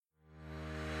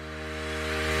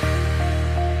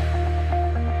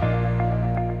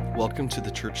Welcome to the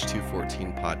Church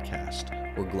 214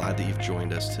 podcast. We're glad that you've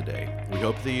joined us today. We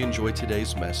hope that you enjoyed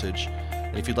today's message.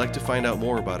 And if you'd like to find out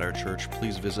more about our church,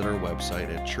 please visit our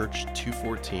website at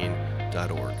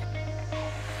church214.org.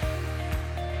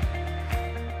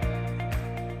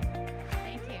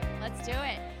 Thank you. Let's do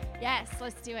it. Yes,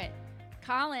 let's do it.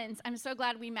 Collins, I'm so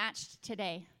glad we matched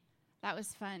today. That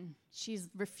was fun. She's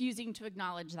refusing to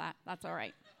acknowledge that. That's all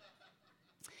right.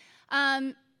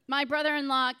 My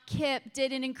brother-in-law, Kip,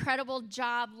 did an incredible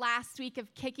job last week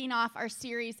of kicking off our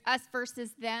series, Us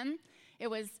Versus Them. It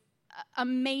was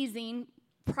amazing.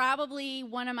 Probably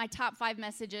one of my top 5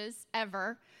 messages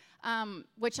ever,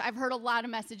 which I've heard a lot of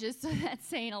messages, so that's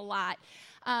saying a lot.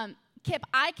 Kip,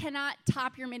 I cannot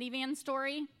top your minivan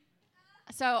story,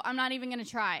 so I'm not even going to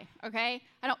try, okay?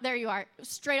 There you are.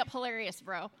 Straight up hilarious,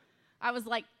 bro. I was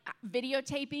like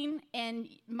videotaping, and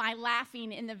my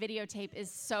laughing in the videotape is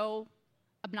so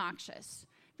obnoxious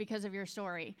because of your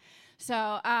story.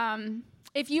 So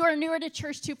if you are newer to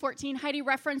Church 214, Heidi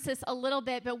referenced this a little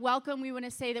bit, but welcome. We want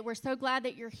to say that we're so glad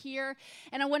that you're here,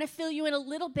 and I want to fill you in a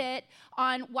little bit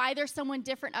on why there's someone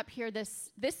different up here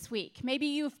this week. Maybe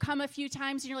you've come a few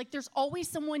times and you're like, there's always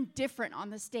someone different on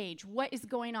the stage. What is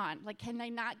going on? Like, can they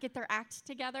not get their act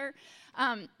together?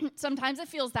 Sometimes it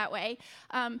feels that way,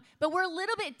 but we're a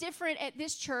little bit different at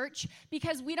this church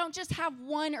because we don't just have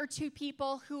 1 or 2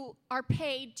 people who are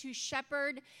paid to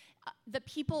shepherd the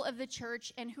people of the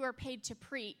church and who are paid to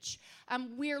preach.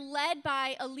 We're led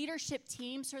by a leadership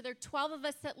team, so there are 12 of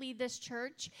us that lead this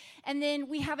church, and then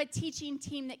we have a teaching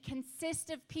team that consists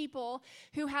of people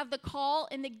who have the call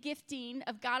and the gifting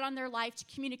of God on their life to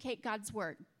communicate God's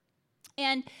word.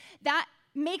 And that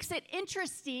makes it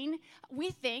interesting,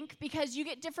 we think, because you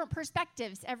get different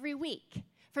perspectives every week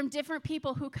from different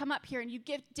people who come up here, and you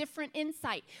give different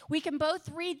insight. We can both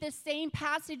read the same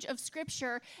passage of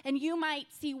Scripture, and you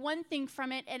might see one thing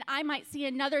from it, and I might see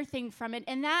another thing from it,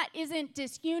 and that isn't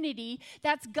disunity.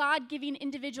 That's God giving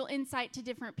individual insight to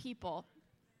different people.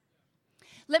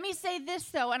 Let me say this,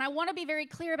 though, and I want to be very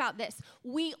clear about this.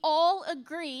 We all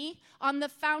agree on the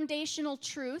foundational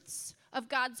truths of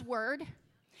God's Word,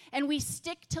 and we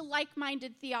stick to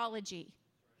like-minded theology.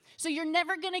 So you're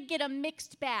never going to get a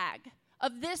mixed bag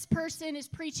of this person is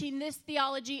preaching this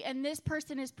theology and this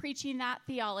person is preaching that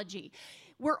theology.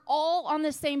 We're all on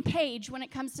the same page when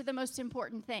it comes to the most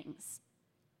important things.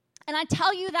 And I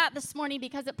tell you that this morning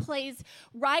because it plays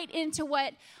right into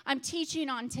what I'm teaching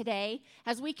on today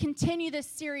as we continue this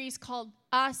series called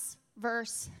Us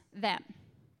Versus Them.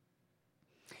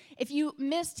 If you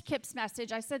missed Kip's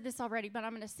message, I said this already, but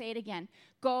I'm going to say it again.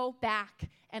 Go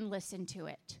back and listen to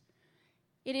it.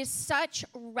 It is such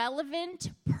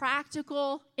relevant,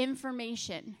 practical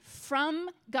information from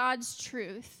God's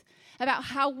truth about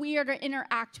how we are to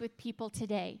interact with people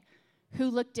today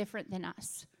who look different than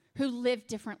us, who live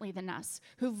differently than us,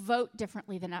 who vote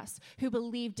differently than us, who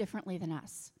believe differently than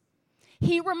us.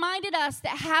 He reminded us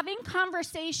that having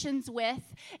conversations with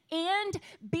and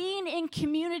being in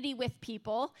community with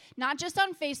people, not just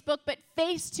on Facebook, but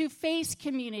face-to-face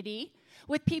community,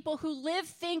 with people who live,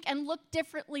 think, and look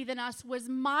differently than us was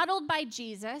modeled by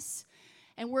Jesus,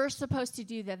 and we're supposed to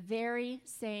do the very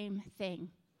same thing.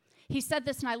 He said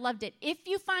this, and I loved it. If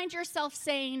you find yourself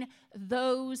saying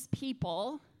those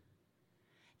people,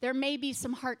 there may be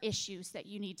some heart issues that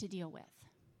you need to deal with.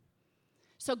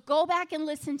 So go back and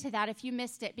listen to that if you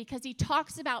missed it, because he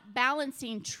talks about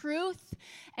balancing truth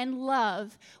and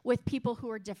love with people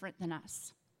who are different than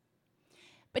us.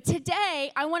 But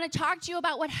today, I want to talk to you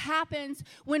about what happens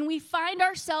when we find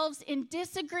ourselves in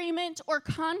disagreement or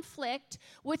conflict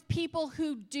with people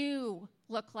who do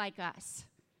look like us.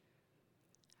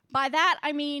 By that,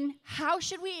 I mean, how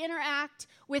should we interact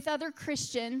with other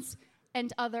Christians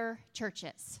and other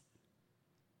churches?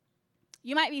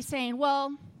 You might be saying,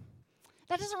 well,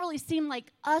 that doesn't really seem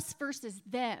like us versus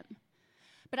them.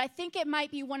 But I think it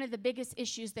might be one of the biggest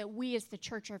issues that we as the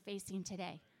church are facing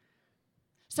today.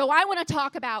 So I want to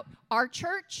talk about our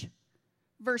church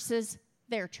versus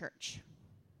their church.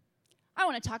 I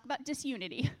want to talk about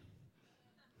disunity.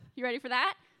 You ready for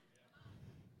that?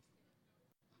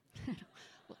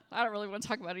 I don't really want to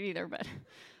talk about it either, but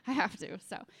I have to.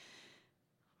 So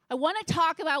I want to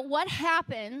talk about what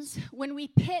happens when we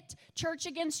pit church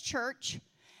against church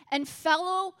and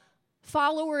fellow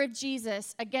follower of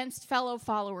Jesus against fellow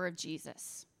follower of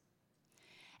Jesus.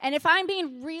 And if I'm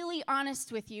being really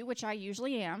honest with you, which I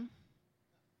usually am,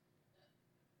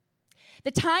 the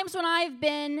times when I've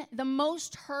been the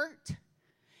most hurt,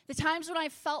 the times when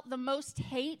I've felt the most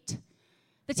hate,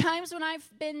 the times when I've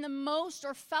been the most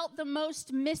or felt the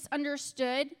most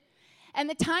misunderstood, and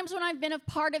the times when I've been a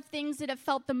part of things that have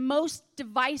felt the most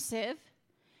divisive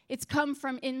It's come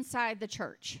from inside the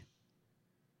church.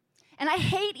 And I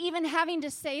hate even having to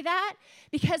say that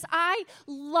because I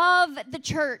love the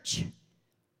church.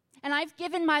 And I've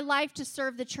given my life to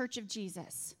serve the church of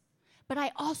Jesus. But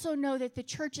I also know that the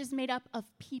church is made up of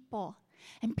people.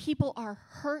 And people are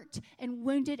hurt and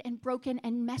wounded and broken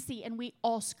and messy, and we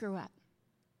all screw up.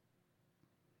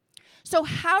 So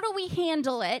how do we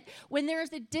handle it when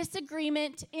there's a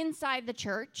disagreement inside the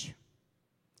church?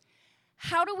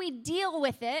 How do we deal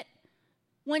with it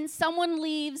when someone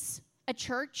leaves a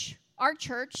church, our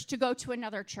church, to go to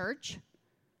another church?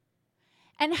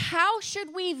 And how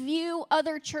should we view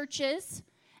other churches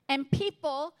and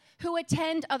people who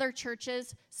attend other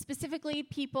churches, specifically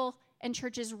people and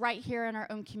churches right here in our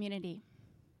own community?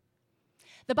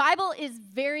 The Bible is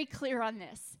very clear on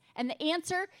this, and the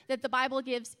answer that the Bible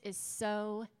gives is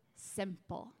so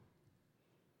simple.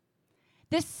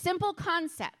 This simple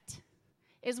concept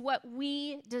is what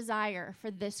we desire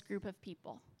for this group of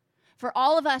people. For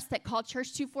all of us that call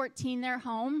Church 214 their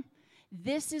home,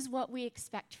 this is what we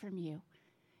expect from you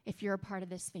if you're a part of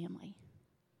this family.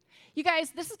 You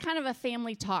guys, this is kind of a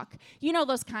family talk. You know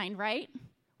those kind, right?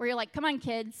 Where you're like, come on,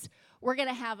 kids, we're going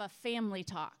to have a family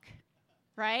talk,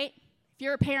 right? If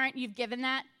you're a parent, you've given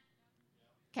that.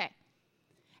 Okay.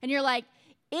 And you're like,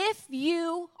 if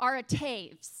you are a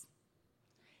Taves,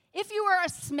 if you are a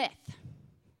Smith,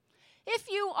 if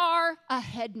you are a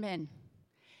Headman,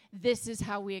 this is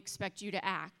how we expect you to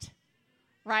act,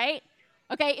 right?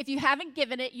 Okay, if you haven't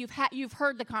given it, you've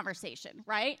heard the conversation,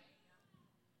 right?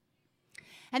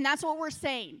 And that's what we're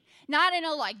saying. Not in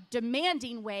a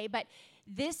demanding way, but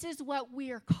this is what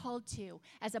we are called to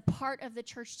as a part of the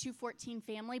Church 214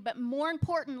 family. But more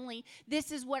importantly,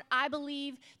 this is what I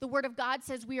believe the Word of God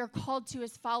says we are called to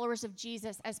as followers of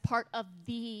Jesus, as part of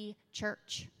the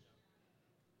church.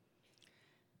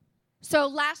 So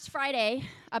last Friday,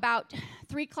 about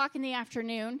 3 o'clock in the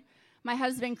afternoon, my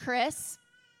husband, Chris,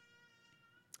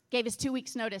 gave his 2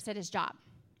 weeks' notice at his job.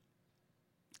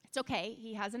 It's okay.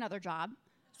 He has another job,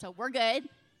 so we're good.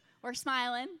 We're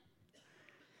smiling.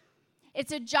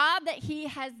 It's a job that he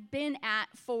has been at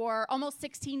for almost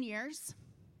 16 years.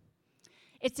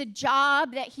 It's a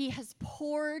job that he has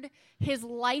poured his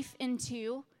life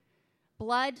into,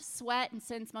 blood, sweat, and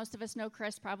since most of us know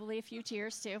Chris, probably a few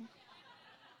tears too.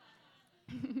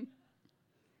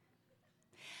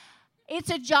 It's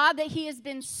a job that he has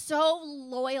been so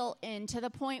loyal in, to the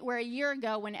point where a year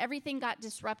ago, when everything got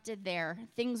disrupted there,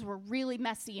 things were really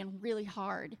messy and really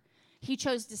hard, he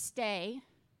chose to stay,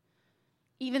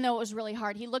 even though it was really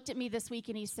hard. He looked at me this week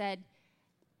and he said,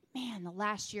 man, the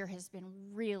last year has been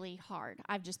really hard.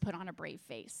 I've just put on a brave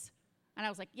face. And I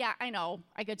was like, yeah, I know.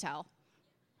 I could tell.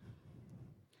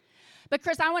 But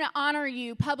Chris, I want to honor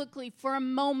you publicly for a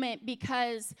moment,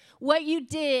 because what you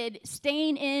did,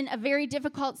 staying in a very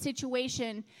difficult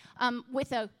situation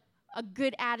with a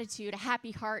good attitude, a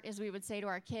happy heart, as we would say to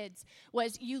our kids,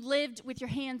 was you lived with your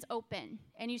hands open.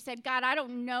 And you said, God, I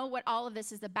don't know what all of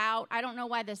this is about. I don't know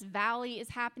why this valley is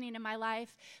happening in my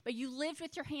life. But you lived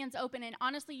with your hands open. And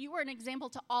honestly, you were an example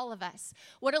to all of us.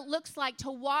 What it looks like to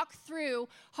walk through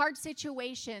hard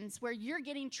situations where you're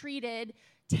getting treated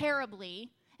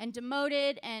terribly and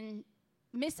demoted and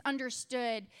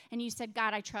misunderstood, and you said,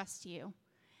 God, I trust you.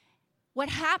 What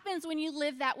happens when you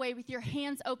live that way with your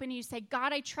hands open and you say,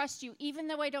 God, I trust you, even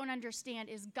though I don't understand,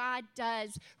 is God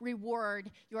does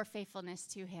reward your faithfulness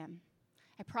to him.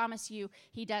 I promise you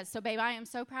he does. So, babe, I am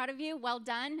so proud of you. Well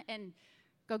done, and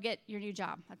go get your new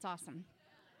job. That's awesome.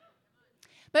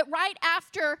 But right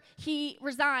after he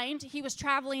resigned, he was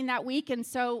traveling that week, and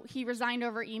so he resigned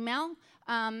over email.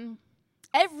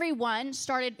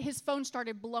 His phone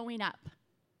started blowing up.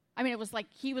 I mean, it was like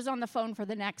he was on the phone for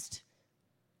the next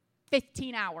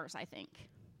 15 hours, I think.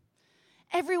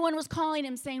 Everyone was calling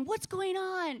him saying, what's going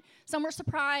on? Some were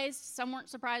surprised. Some weren't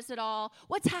surprised at all.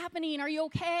 What's happening? Are you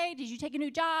okay? Did you take a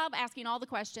new job? Asking all the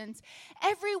questions.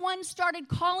 Everyone started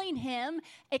calling him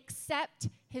except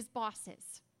his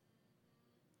bosses.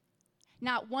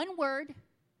 Not one word,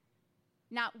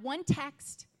 not one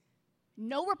text,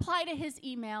 no reply to his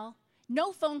email,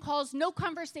 no phone calls, no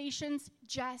conversations,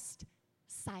 just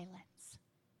silence.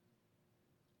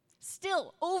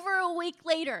 Still, over a week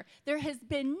later, there has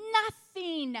been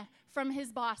nothing from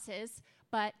his bosses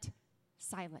but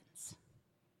silence.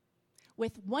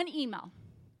 With one email,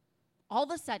 all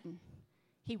of a sudden,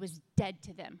 he was dead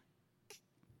to them,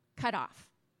 cut off.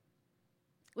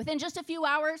 Within just a few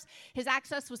hours, his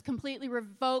access was completely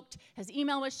revoked. His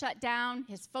email was shut down.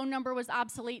 His phone number was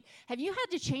obsolete. Have you had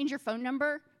to change your phone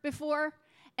number before?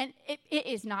 And it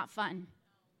is not fun.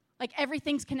 Like,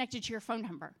 everything's connected to your phone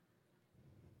number.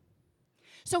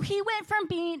 So he went from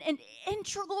being an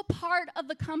integral part of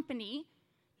the company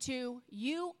to,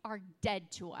 you are dead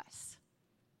to us.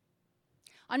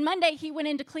 On Monday, he went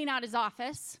in to clean out his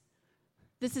office.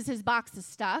 This is his box of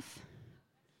stuff.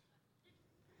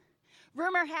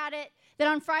 Rumor had it that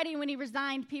on Friday when he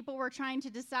resigned, people were trying to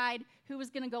decide who was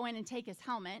going to go in and take his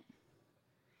helmet.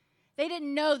 They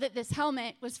didn't know that this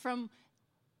helmet was from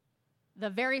the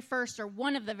very first, or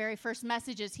one of the very first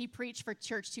messages he preached for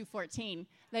Church 214.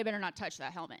 They better not touch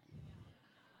that helmet.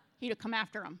 He'd have come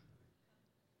after them.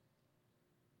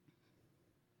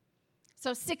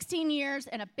 So 16 years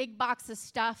and a big box of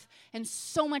stuff and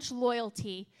so much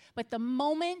loyalty. But the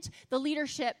moment the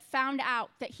leadership found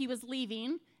out that he was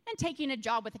leaving and taking a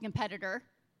job with a competitor,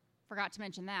 forgot to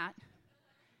mention that,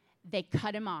 they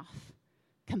cut him off.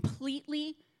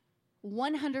 Completely,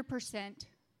 100%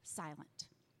 silent.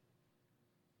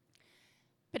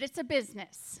 But it's a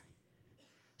business,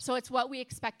 so it's what we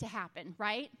expect to happen,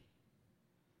 right?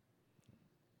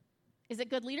 Is it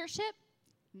good leadership?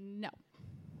 No.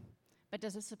 But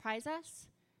does it surprise us?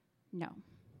 No.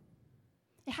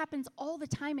 It happens all the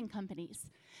time in companies.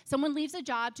 Someone leaves a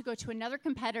job to go to another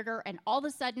competitor, and all of a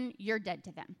sudden, you're dead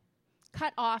to them.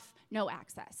 Cut off, no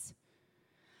access.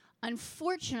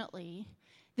 Unfortunately,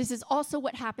 this is also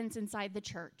what happens inside the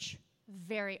church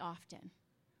very often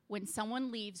when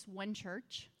someone leaves one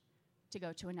church to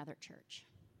go to another church.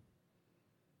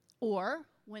 Or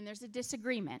when there's a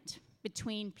disagreement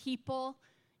between people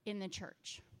in the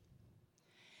church.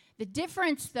 The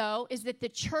difference, though, is that the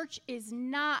church is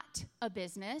not a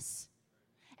business,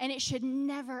 and it should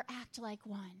never act like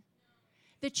one.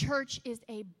 The church is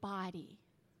a body.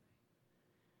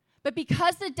 But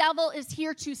because the devil is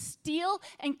here to steal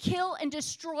and kill and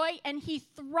destroy, and he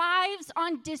thrives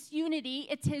on disunity,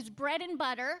 it's his bread and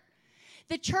butter,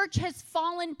 the church has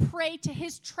fallen prey to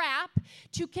his trap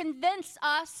to convince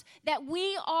us that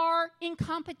we are in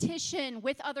competition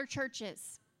with other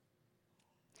churches.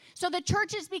 So the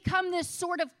church has become this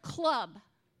sort of club.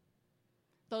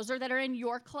 Those that are in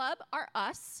your club are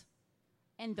us,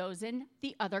 and those in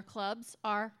the other clubs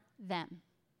are them.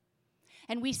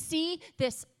 And we see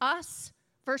this us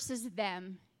versus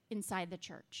them inside the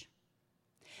church.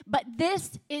 But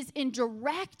this is in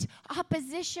direct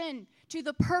opposition to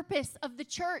the purpose of the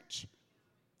church.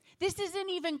 This isn't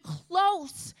even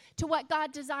close to what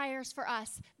God desires for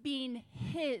us, being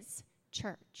his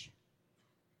church.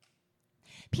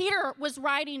 Peter was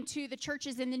writing to the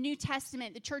churches in the New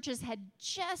Testament. The churches had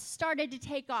just started to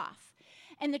take off,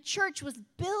 and the church was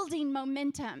building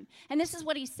momentum. And this is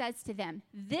what he says to them.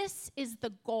 This is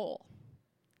the goal.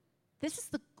 This is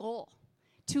the goal.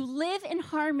 To live in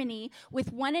harmony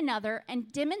with one another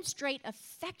and demonstrate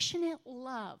affectionate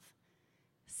love,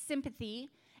 sympathy,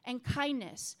 and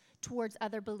kindness towards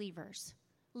other believers.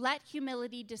 Let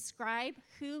humility describe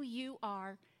who you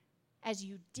are as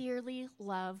you dearly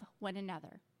love one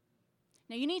another.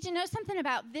 Now, you need to know something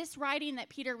about this writing that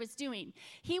Peter was doing.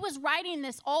 He was writing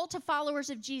this all to followers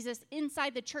of Jesus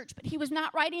inside the church, but he was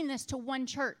not writing this to one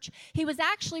church. He was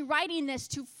actually writing this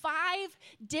to 5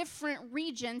 different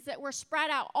regions that were spread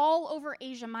out all over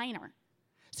Asia Minor.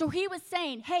 So he was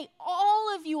saying, hey,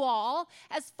 all of you all,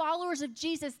 as followers of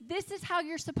Jesus, this is how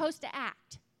you're supposed to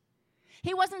act.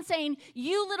 He wasn't saying,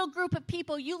 you little group of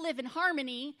people, you live in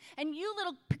harmony, and you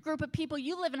little group of people,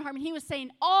 you live in harmony. He was saying,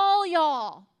 all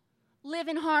y'all live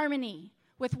in harmony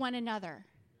with one another.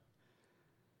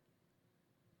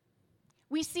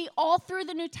 We see all through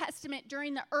the New Testament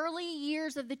during the early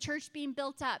years of the church being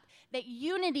built up that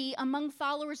unity among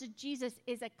followers of Jesus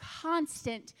is a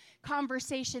constant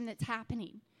conversation that's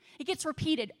happening. It gets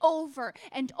repeated over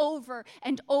and over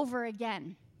and over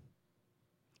again.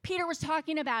 Peter was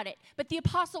talking about it, but the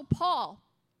Apostle Paul,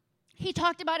 he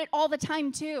talked about it all the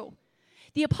time too.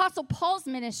 The Apostle Paul's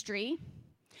ministry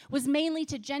was mainly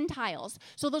to Gentiles.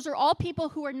 So those are all people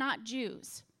who are not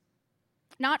Jews,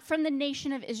 not from the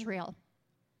nation of Israel.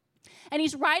 And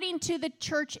he's writing to the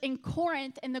church in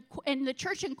Corinth, and the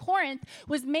church in Corinth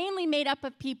was mainly made up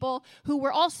of people who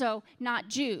were also not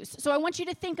Jews. So I want you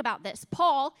to think about this.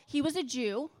 Paul, he was a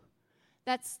Jew.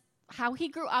 That's how he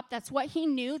grew up. That's what he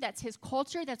knew. That's his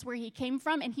culture. That's where he came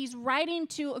from. And he's writing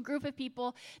to a group of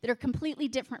people that are completely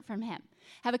different from him,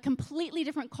 have a completely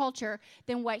different culture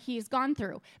than what he's gone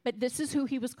through. But this is who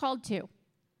he was called to.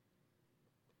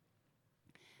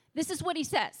 This is what he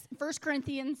says, 1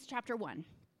 Corinthians chapter 1.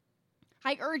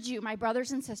 I urge you, my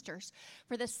brothers and sisters,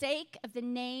 for the sake of the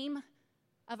name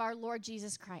of our Lord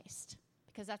Jesus Christ,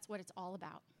 because that's what it's all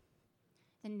about,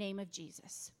 the name of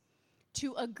Jesus,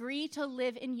 to agree to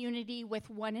live in unity with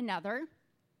one another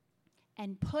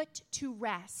and put to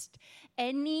rest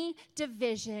any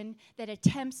division that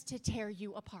attempts to tear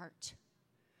you apart.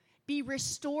 Be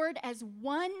restored as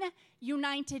one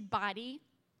united body,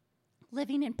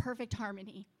 living in perfect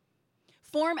harmony.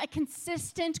 Form a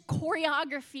consistent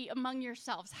choreography among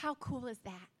yourselves. How cool is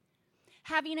that?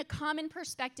 Having a common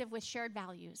perspective with shared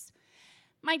values.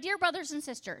 My dear brothers and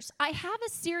sisters, I have a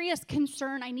serious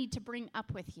concern I need to bring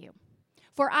up with you.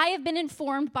 For I have been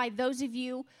informed by those of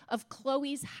you of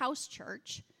Chloe's house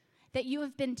church that you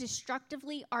have been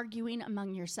destructively arguing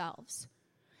among yourselves.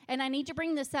 And I need to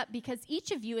bring this up because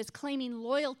each of you is claiming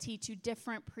loyalty to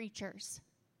different preachers.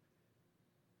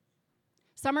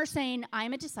 Some are saying, I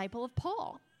am a disciple of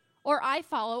Paul, or I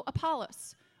follow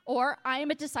Apollos, or I am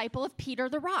a disciple of Peter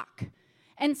the Rock.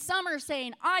 And some are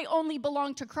saying, I only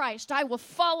belong to Christ. I will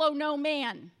follow no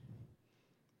man.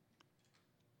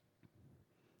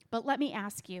 But let me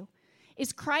ask you,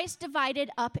 is Christ divided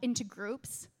up into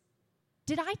groups?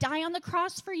 Did I die on the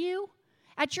cross for you?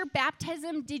 At your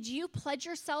baptism, did you pledge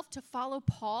yourself to follow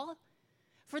Paul?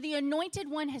 For the Anointed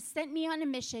One has sent me on a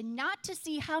mission, not to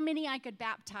see how many I could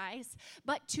baptize,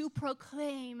 but to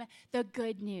proclaim the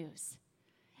good news.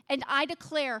 And I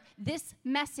declare this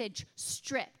message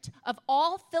stripped of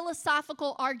all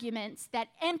philosophical arguments that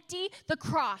empty the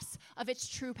cross of its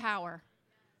true power.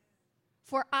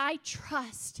 For I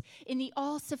trust in the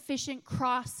all-sufficient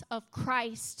cross of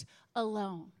Christ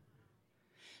alone.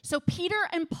 So Peter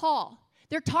and Paul,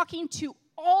 they're talking to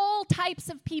all types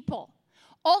of people,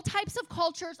 all types of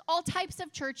cultures, all types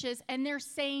of churches, and they're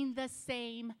saying the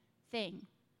same thing.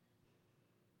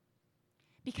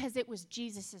 Because it was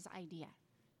Jesus' idea.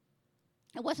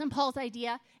 It wasn't Paul's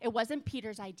idea. It wasn't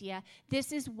Peter's idea.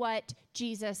 This is what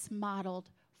Jesus modeled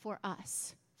for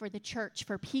us, for the church,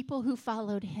 for people who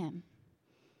followed him.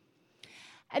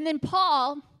 And then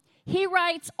Paul, he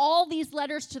writes all these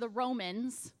letters to the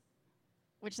Romans,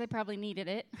 which they probably needed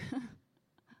it.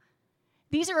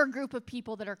 These are a group of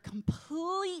people that are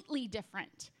completely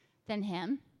different than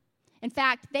him. In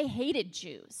fact, they hated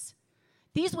Jews.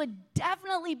 These would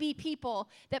definitely be people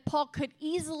that Paul could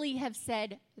easily have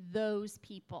said, those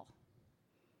people.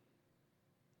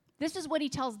 This is what he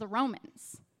tells the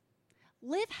Romans.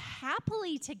 Live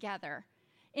happily together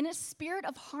in a spirit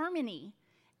of harmony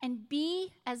and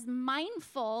be as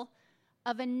mindful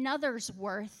of another's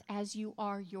worth as you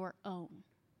are your own.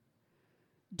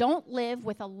 Don't live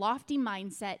with a lofty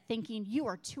mindset thinking you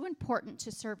are too important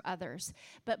to serve others,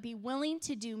 but be willing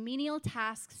to do menial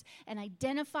tasks and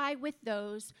identify with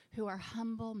those who are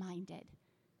humble-minded.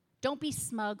 Don't be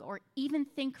smug or even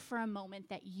think for a moment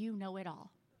that you know it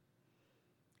all.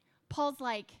 Paul's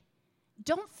like,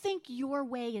 don't think your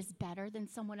way is better than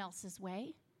someone else's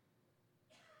way.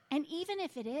 And even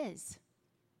if it is,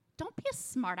 don't be a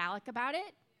smart aleck about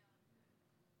it.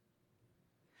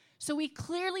 So we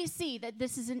clearly see that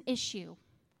this is an issue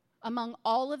among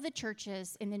all of the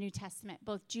churches in the New Testament,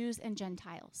 both Jews and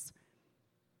Gentiles.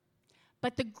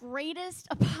 But the greatest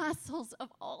apostles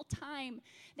of all time,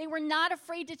 they were not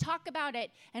afraid to talk about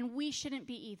it, and we shouldn't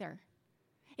be either.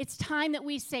 It's time that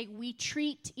we say we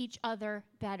treat each other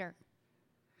better.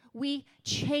 We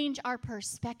change our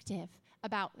perspective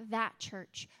about that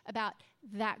church, about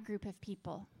that group of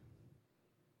people.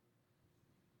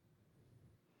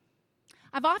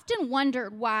 I've often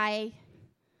wondered why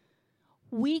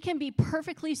we can be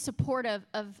perfectly supportive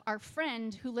of our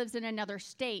friend who lives in another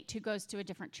state who goes to a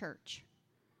different church.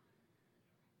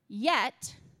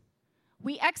 Yet,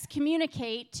 we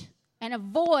excommunicate and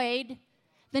avoid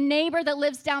the neighbor that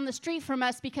lives down the street from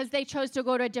us because they chose to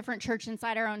go to a different church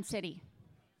inside our own city.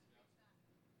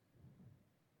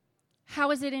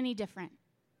 How is it any different?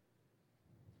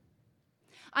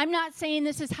 I'm not saying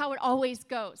this is how it always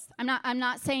goes. I'm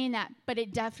not saying that, but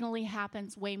it definitely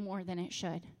happens way more than it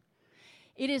should.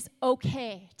 It is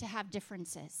okay to have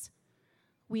differences.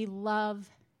 We love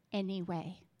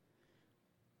anyway.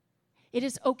 It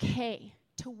is okay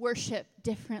to worship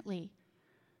differently.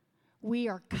 We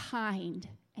are kind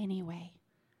anyway.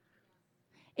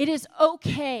 It is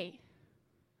okay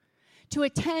to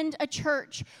attend a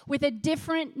church with a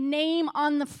different name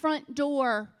on the front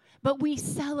door, but we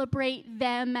celebrate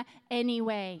them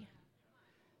anyway.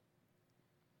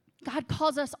 God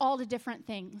calls us all to different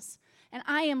things, and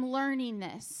I am learning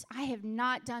this. I have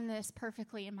not done this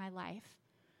perfectly in my life.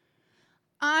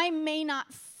 I may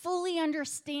not fully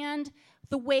understand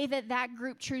the way that that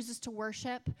group chooses to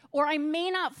worship, or I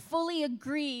may not fully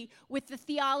agree with the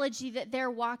theology that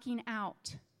they're walking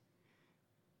out.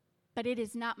 But it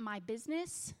is not my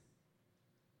business,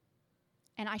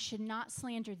 and I should not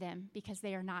slander them because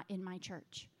they are not in my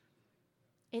church.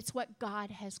 It's what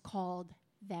God has called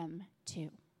them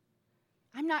to.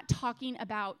 I'm not talking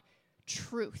about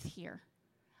truth here.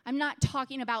 I'm not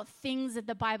talking about things that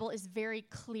the Bible is very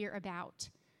clear about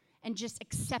and just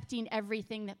accepting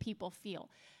everything that people feel.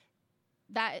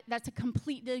 That's a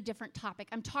completely different topic.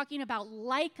 I'm talking about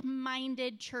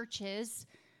like-minded churches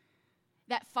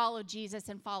that follow Jesus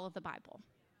and follow the Bible.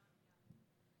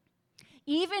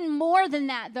 Even more than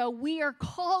that, though, we are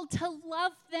called to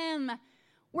love them.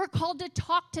 We're called to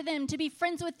talk to them, to be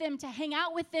friends with them, to hang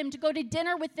out with them, to go to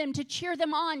dinner with them, to cheer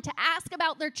them on, to ask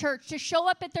about their church, to show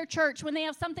up at their church when they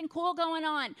have something cool going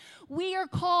on. We are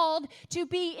called to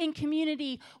be in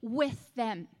community with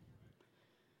them.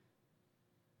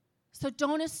 So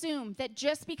don't assume that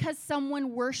just because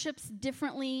someone worships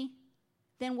differently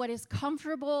than what is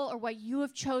comfortable or what you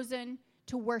have chosen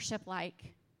to worship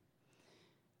like,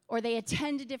 or they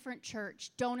attend a different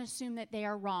church, don't assume that they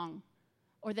are wrong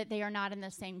or that they are not in the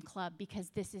same club, because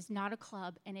this is not a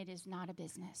club and it is not a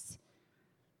business.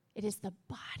 It is the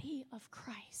body of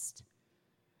Christ.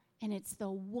 And it's the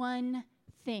one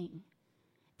thing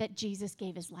that Jesus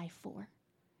gave his life for.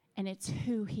 And it's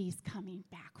who he's coming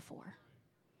back for.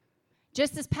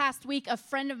 Just this past week, a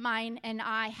friend of mine and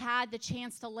I had the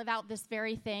chance to live out this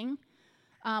very thing.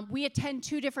 We attend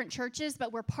two different churches,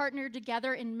 but we're partnered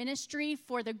together in ministry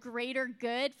for the greater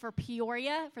good for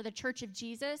Peoria, for the Church of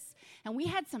Jesus. And we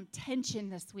had some tension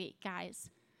this week, guys.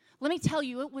 Let me tell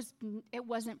you, it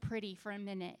wasn't pretty for a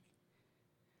minute.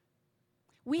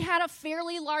 We had a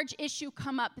fairly large issue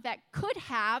come up that could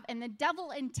have, and the devil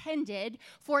intended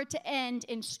for it to end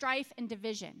in strife and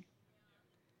division.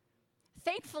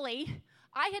 Thankfully,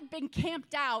 I had been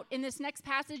camped out in this next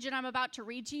passage that I'm about to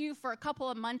read to you for a couple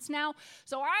of months now,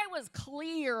 so I was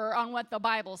clear on what the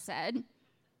Bible said.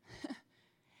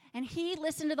 And he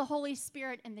listened to the Holy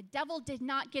Spirit, and the devil did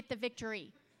not get the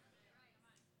victory.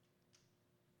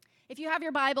 If you have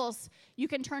your Bibles, you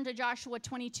can turn to Joshua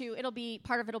 22.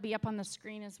 Part of it will be up on the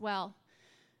screen as well.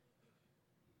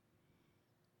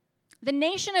 The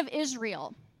nation of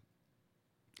Israel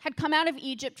had come out of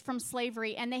Egypt from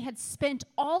slavery, and they had spent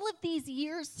all of these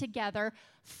years together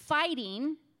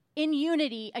fighting in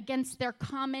unity against their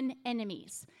common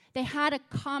enemies. They had a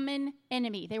common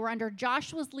enemy. They were under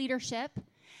Joshua's leadership,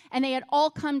 and they had all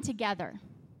come together.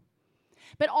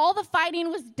 But all the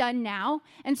fighting was done now,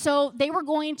 and so they were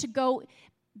going to go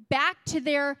back to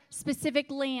their specific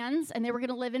lands, and they were going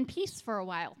to live in peace for a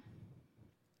while.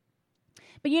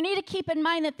 But you need to keep in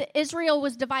mind that Israel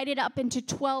was divided up into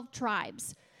 12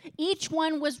 tribes. Each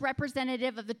one was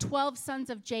representative of the 12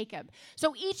 sons of Jacob.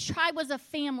 So each tribe was a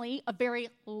family, a very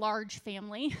large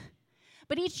family.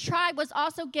 But each tribe was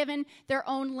also given their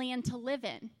own land to live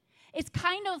in. It's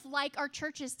kind of like our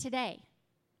churches today.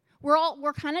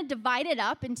 We're kind of divided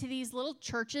up into these little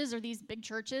churches or these big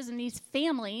churches and these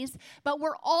families, but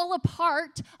we're all a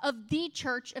part of the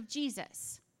church of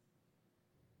Jesus.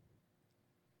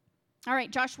 All right,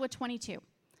 Joshua 22.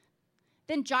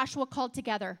 Then Joshua called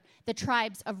together the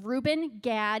tribes of Reuben,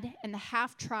 Gad, and the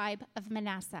half-tribe of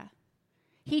Manasseh.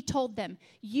 He told them,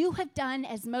 "You have done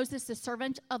as Moses, the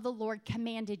servant of the Lord,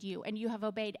 commanded you, and you have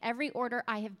obeyed every order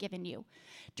I have given you.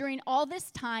 During all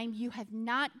this time, you have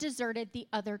not deserted the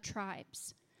other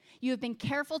tribes. You have been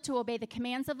careful to obey the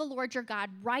commands of the Lord your God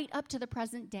right up to the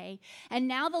present day. And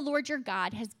now the Lord your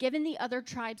God has given the other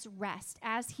tribes rest,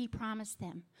 as he promised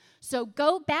them. So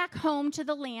go back home to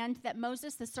the land that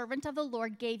Moses, the servant of the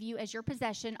Lord, gave you as your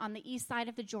possession on the east side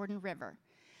of the Jordan River.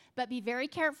 But be very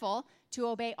careful to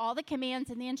obey all the commands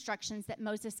and the instructions that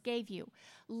Moses gave you.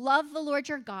 Love the Lord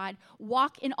your God,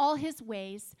 walk in all his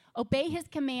ways, obey his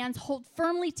commands, hold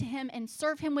firmly to him, and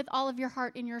serve him with all of your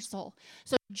heart and your soul."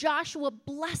 So Joshua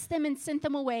blessed them and sent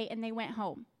them away, and they went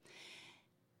home.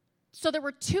 So there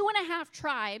were 2.5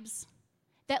 tribes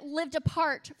that lived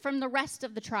apart from the rest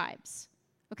of the tribes.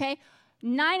 Okay?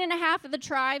 9.5 of the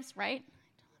tribes, right?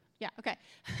 Yeah, okay.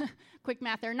 Quick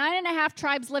math there. 9.5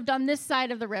 tribes lived on this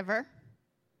side of the river,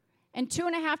 and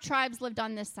 2.5 tribes lived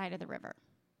on this side of the river.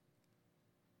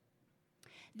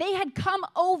 They had come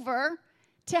over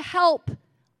to help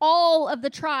all of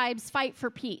the tribes fight for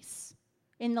peace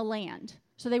in the land.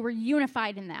 So they were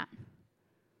unified in that.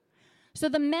 So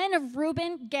the men of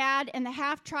Reuben, Gad, and the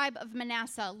half-tribe of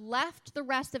Manasseh left the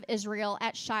rest of Israel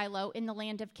at Shiloh in the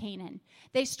land of Canaan.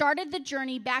 They started the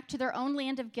journey back to their own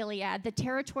land of Gilead, the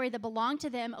territory that belonged to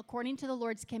them according to the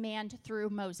Lord's command through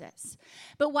Moses.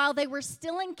 But while they were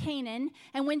still in Canaan,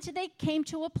 and when they came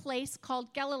to a place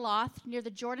called Geliloth near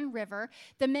the Jordan River,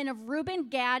 the men of Reuben,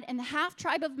 Gad, and the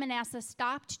half-tribe of Manasseh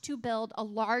stopped to build a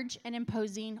large and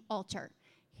imposing altar.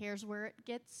 Here's where it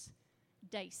gets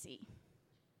dicey.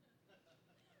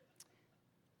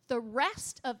 The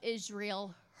rest of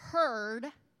Israel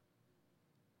heard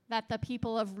that the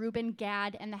people of Reuben,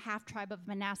 Gad, and the half-tribe of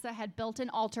Manasseh had built an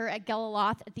altar at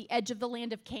Geliloth at the edge of the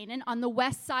land of Canaan on the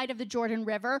west side of the Jordan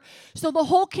River. So the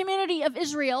whole community of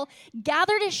Israel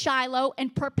gathered at Shiloh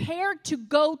and prepared to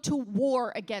go to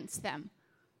war against them.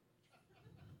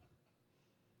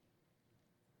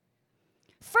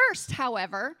 First,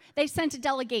 however, they sent a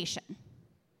delegation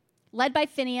led by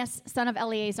Phinehas, son of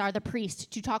Eleazar, the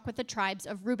priest, to talk with the tribes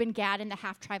of Reuben, Gad, and the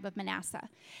half-tribe of Manasseh.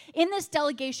 In this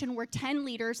delegation were 10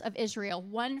 leaders of Israel,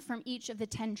 one from each of the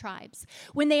 10 tribes.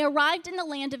 When they arrived in the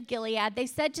land of Gilead, they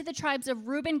said to the tribes of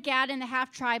Reuben, Gad, and the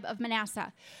half-tribe of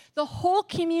Manasseh, "The whole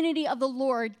community of the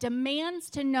Lord demands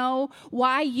to know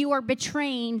why you are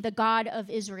betraying the God of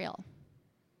Israel."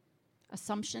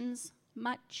 Assumptions?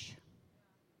 Much?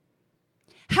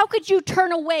 How could you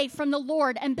turn away from the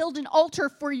Lord and build an altar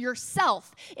for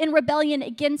yourself in rebellion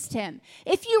against him?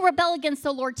 If you rebel against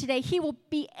the Lord today, he will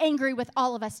be angry with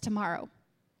all of us tomorrow.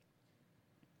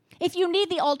 If you need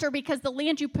the altar because the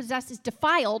land you possess is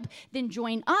defiled, then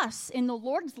join us in the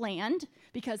Lord's land,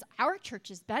 because our church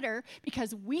is better,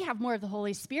 because we have more of the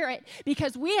Holy Spirit,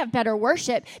 because we have better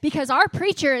worship, because our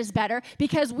preacher is better,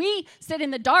 because we sit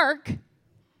in the dark.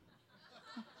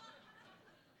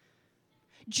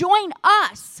 Join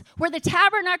us where the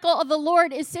tabernacle of the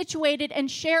Lord is situated and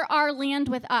share our land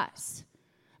with us.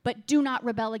 But do not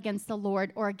rebel against the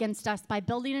Lord or against us by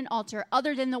building an altar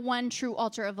other than the one true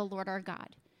altar of the Lord our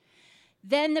God.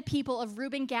 Then the people of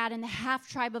Reuben, Gad, and the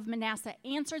half-tribe of Manasseh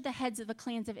answered the heads of the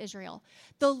clans of Israel,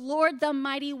 "The Lord, the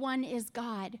mighty one, is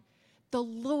God. The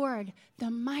Lord,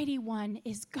 the mighty one,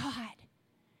 is God.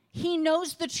 He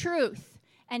knows the truth,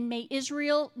 and may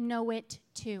Israel know it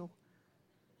too.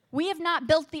 We have not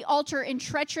built the altar in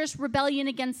treacherous rebellion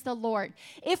against the Lord.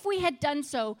 If we had done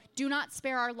so, do not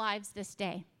spare our lives this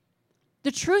day.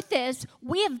 The truth is,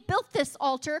 we have built this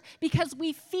altar because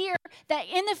we fear that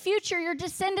in the future your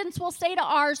descendants will say to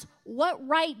ours, 'What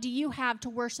right do you have to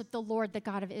worship the Lord, the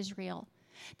God of Israel?'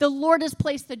 The Lord has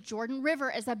placed the Jordan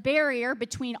River as a barrier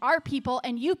between our people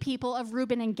and you people of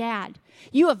Reuben and Gad.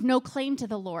 You have no claim to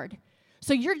the Lord.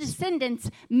 So your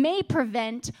descendants may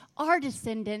prevent our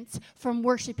descendants from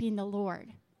worshiping the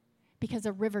Lord because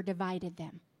a river divided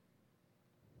them."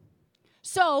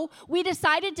 So we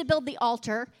decided to build the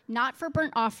altar, not for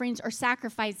burnt offerings or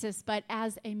sacrifices, but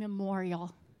as a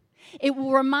memorial. It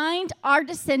will remind our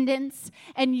descendants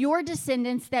and your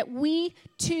descendants that we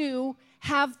too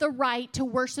have the right to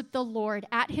worship the Lord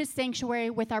at his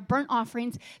sanctuary with our burnt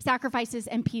offerings, sacrifices,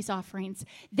 and peace offerings.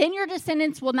 Then your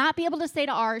descendants will not be able to say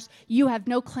to ours, "You have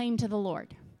no claim to the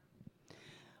Lord."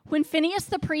 When Phinehas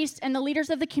the priest and the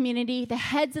leaders of the community, the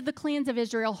heads of the clans of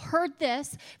Israel, heard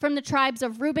this from the tribes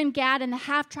of Reuben, Gad, and the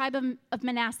half-tribe of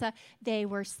Manasseh, they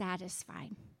were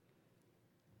satisfied.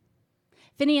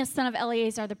 Phinehas, son of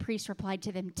Eleazar the priest, replied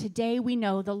to them, "Today we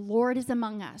know the Lord is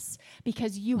among us,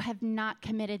 because you have not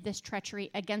committed this treachery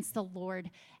against the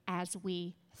Lord as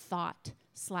we thought/assumed."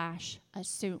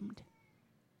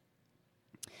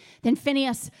 Then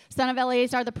Phinehas, son of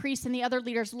Eleazar the priest, and the other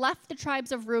leaders left the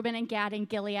tribes of Reuben and Gad and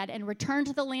Gilead and returned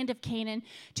to the land of Canaan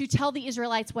to tell the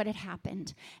Israelites what had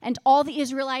happened. And all the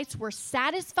Israelites were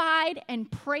satisfied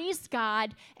and praised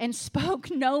God and spoke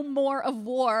no more of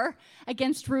war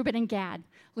against Reuben and Gad.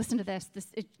 Listen to this.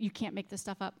 You can't make this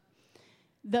stuff up.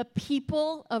 The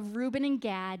people of Reuben and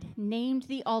Gad named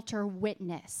the altar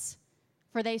Witness,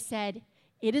 for they said,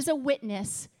 "It is a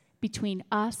witness between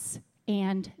us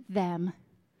and them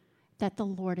that the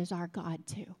Lord is our God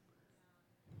too."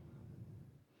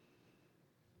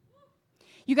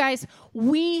 You guys,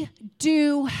 we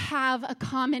do have a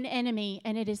common enemy,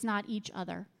 and it is not each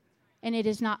other, and it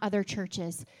is not other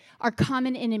churches. Our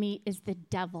common enemy is the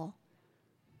devil.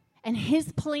 And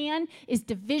his plan is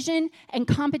division and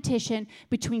competition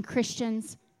between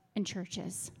Christians and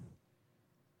churches.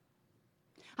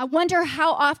 I wonder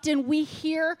how often we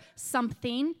hear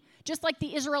something, just like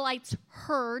the Israelites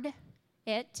heard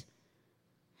it.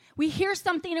 We hear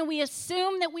something and we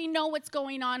assume that we know what's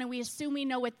going on, and we assume we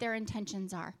know what their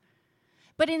intentions are.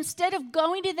 But instead of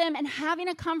going to them and having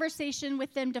a conversation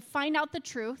with them to find out the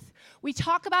truth, we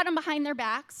talk about them behind their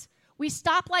backs, we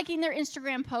stop liking their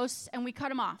Instagram posts, and we cut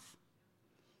them off.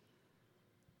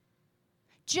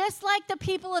 Just like the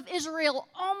people of Israel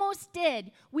almost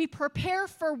did, we prepare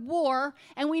for war,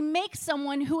 and we make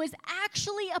someone who is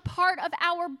actually a part of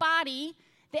our body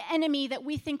the enemy that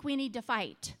we think we need to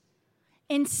fight,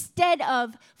 instead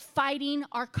of fighting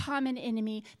our common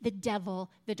enemy, the devil,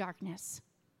 the darkness.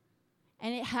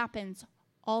 And it happens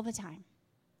all the time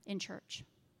in church.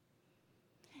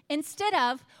 Instead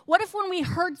of, what if when we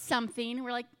heard something,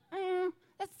 we're like,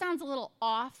 that sounds a little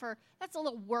off, or that's a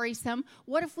little worrisome.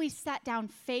 What if we sat down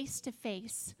face to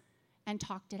face and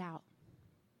talked it out?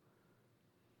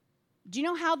 Do you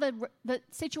know how the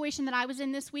situation that I was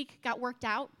in this week got worked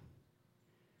out?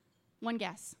 One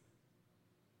guess.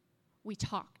 We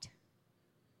talked.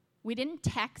 We didn't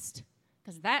text,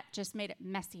 because that just made it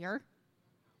messier.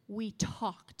 We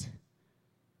talked.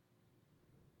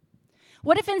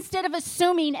 What if instead of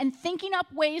assuming and thinking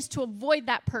up ways to avoid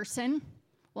that person,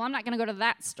 well, I'm not going to go to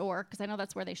that store because I know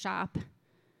that's where they shop.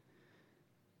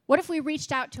 What if we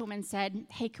reached out to them and said,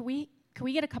 hey, can we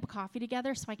get a cup of coffee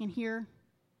together so I can hear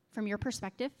from your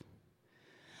perspective?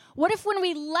 What if when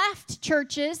we left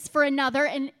churches for another,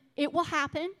 and it will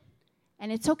happen,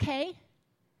 and it's okay,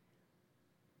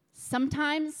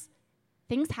 sometimes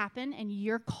things happen and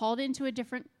you're called into a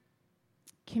different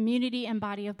community and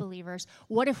body of believers.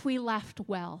 What if we left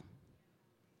well?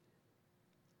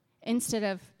 Instead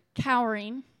of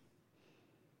cowering,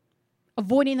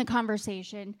 avoiding the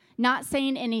conversation, not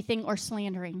saying anything or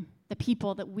slandering the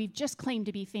people that we've just claimed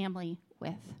to be family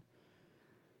with.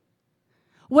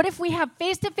 What if we have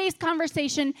face-to-face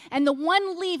conversation and the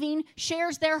one leaving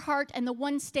shares their heart and the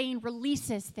one staying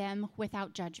releases them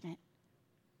without judgment?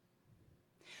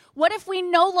 What if we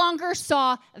no longer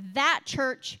saw that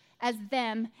church as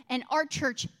them and our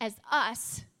church as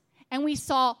us, and we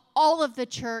saw all of the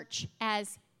church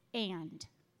as and?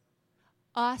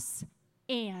 Us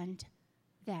and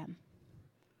them.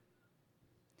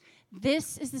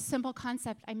 This is the simple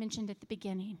concept I mentioned at the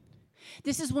beginning.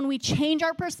 This is when we change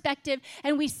our perspective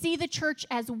and we see the church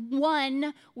as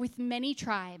one with many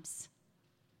tribes.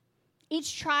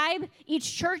 Each tribe,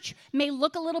 each church may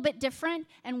look a little bit different,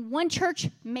 and one church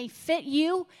may fit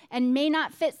you and may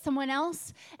not fit someone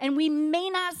else, and we may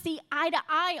not see eye to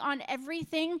eye on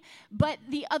everything, but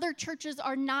the other churches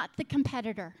are not the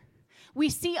competitor. We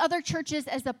see other churches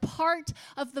as a part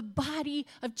of the body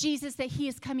of Jesus that he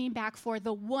is coming back for,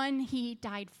 the one he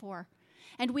died for.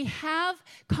 And we have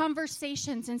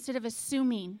conversations instead of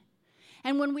assuming.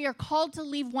 And when we are called to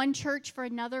leave one church for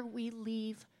another, we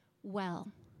leave well.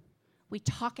 We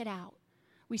talk it out.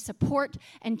 We support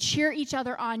and cheer each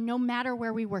other on no matter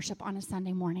where we worship on a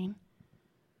Sunday morning.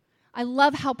 I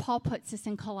love how Paul puts this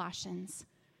in Colossians.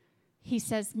 He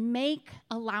says, make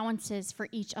allowances for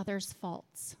each other's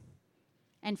faults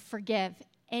and forgive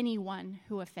anyone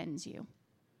who offends you.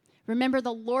 Remember,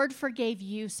 the Lord forgave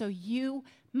you, so you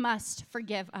must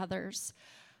forgive others.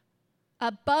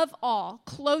 Above all,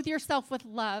 clothe yourself with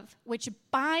love, which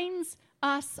binds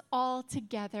us all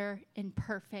together in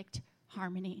perfect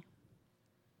harmony.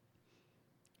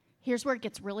 Here's where it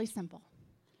gets really simple.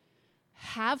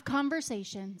 Have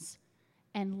conversations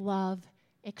and love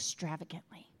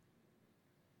extravagantly.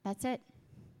 That's it.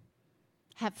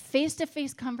 Have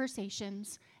face-to-face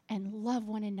conversations and love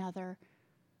one another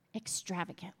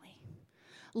extravagantly.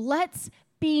 Let's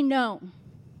be known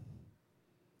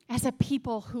as a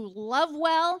people who love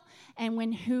well and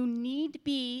when who need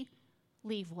be,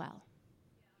 leave well.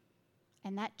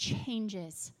 And that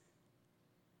changes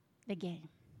the game.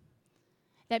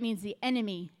 That means the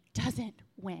enemy doesn't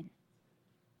win.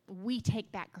 We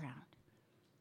take back ground.